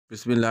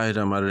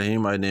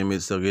Bismillahirrahmanirrahim. My name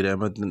is Sagir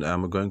Ahmed and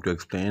I'm going to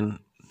explain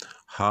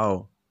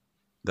how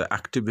the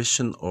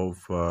activation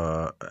of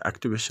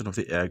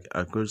the egg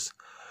occurs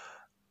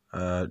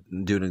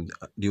during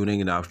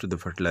and after the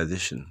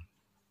fertilization.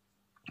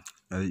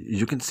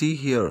 You can see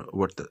here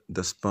what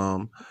the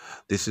sperm.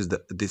 This is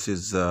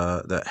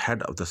the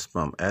head of the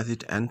sperm as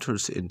it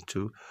enters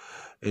into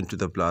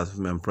the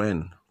plasma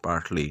membrane.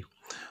 Partly,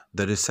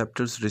 the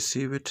receptors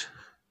receive it.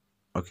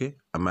 Okay,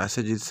 a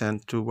message is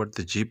sent to what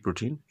the G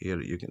protein. Here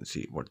you can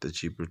see what the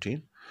G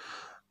protein.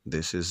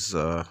 This is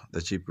the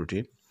G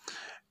protein,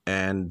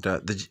 and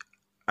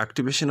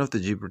activation of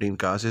the G protein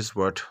causes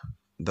what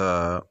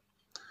the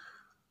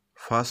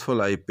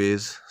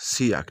phospholipase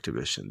C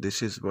activation.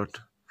 This is what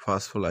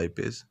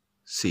phospholipase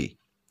C.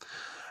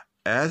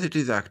 As it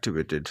is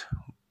activated,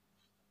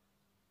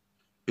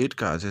 it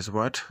causes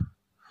what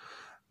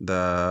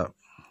the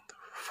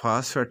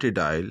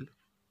phosphatidyl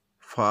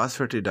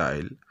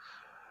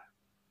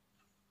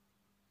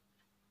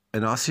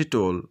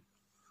inositol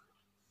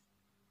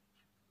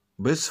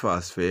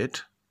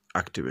bisphosphate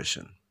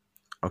activation.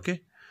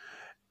 Okay,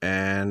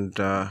 and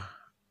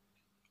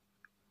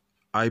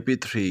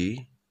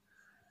IP3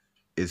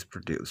 is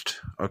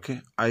produced.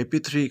 Okay,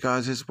 IP3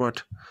 causes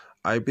what?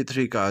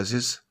 IP3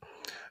 causes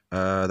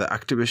the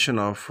activation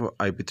of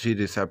IP3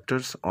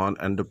 receptors on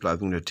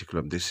endoplasmic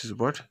reticulum. This is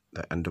what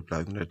the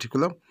endoplasmic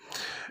reticulum,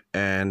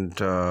 and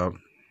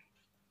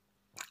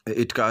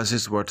it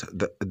causes what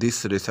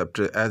this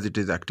receptor, as it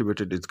is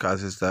activated, it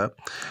causes the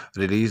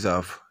release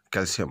of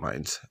calcium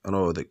ions.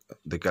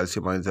 The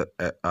calcium ions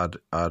are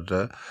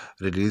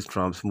released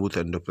from smooth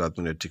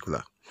endoplasmic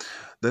reticula.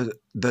 The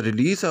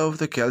release of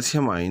the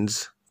calcium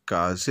ions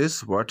causes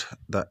what?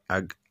 The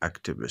egg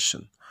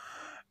activation.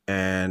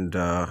 And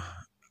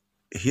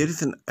here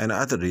is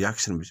another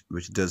reaction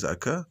which does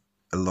occur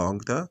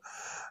along the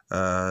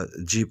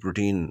G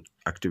protein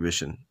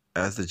activation.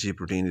 As the G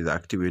protein is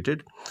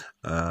activated,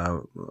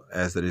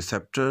 as the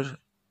receptor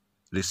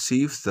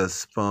receives the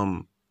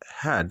sperm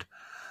head,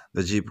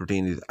 the G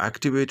protein is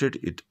activated.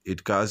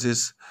 It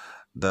causes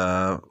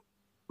the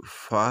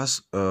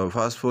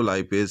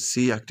phospholipase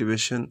C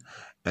activation,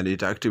 and it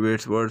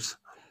activates words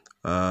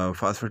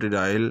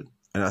phosphatidyl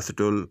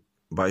inositol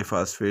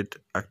biphosphate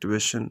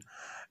activation,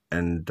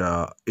 and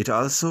it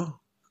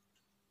also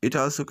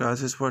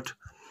causes what?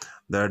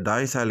 The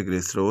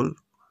diacylglycerol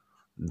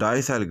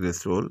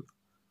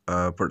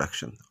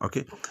production.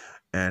 Okay,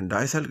 and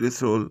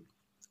diacylglycerol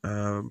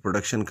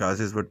production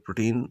causes what?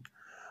 Protein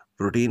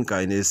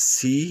kinase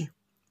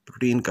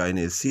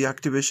C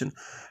activation,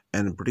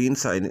 and protein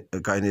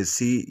kinase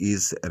C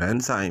is an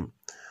enzyme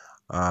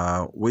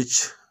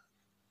which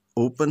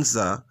opens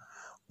the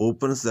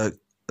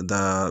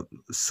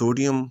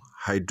sodium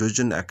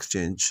hydrogen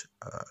exchange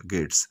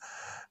gates,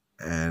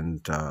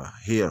 and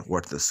here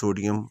what the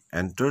sodium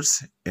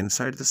enters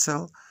inside the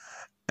cell,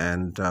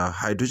 and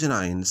hydrogen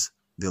ions,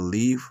 they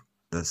leave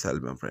the cell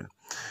membrane,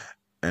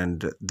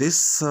 and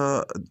this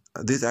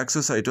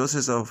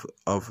exocytosis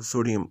of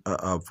sodium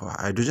of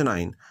hydrogen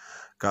ion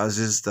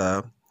causes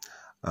the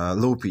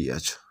low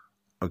pH.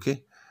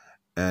 Okay,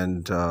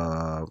 and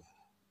I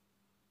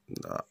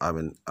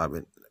mean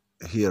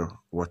here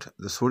what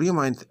the sodium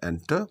ions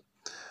enter,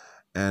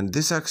 and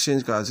this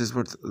exchange causes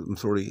what?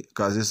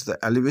 Causes the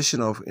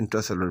elevation of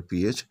intracellular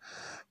pH,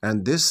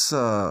 and this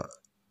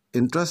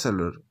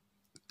intracellular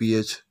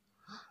pH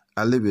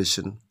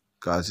elevation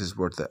causes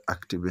what? The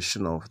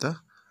activation of the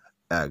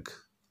egg.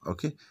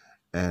 Okay,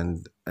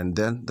 and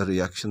then the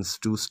reactions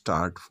do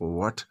start for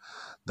what?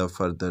 The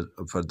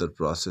further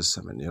process.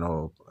 I mean,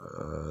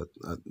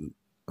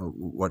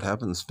 what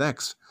happens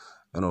next?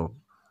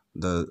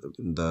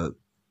 The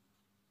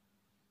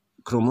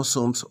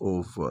chromosomes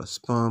of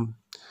sperm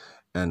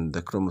and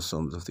the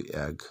chromosomes of the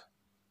egg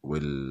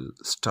will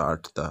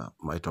start the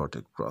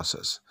mitotic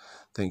process.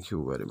 Thank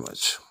you very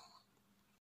much.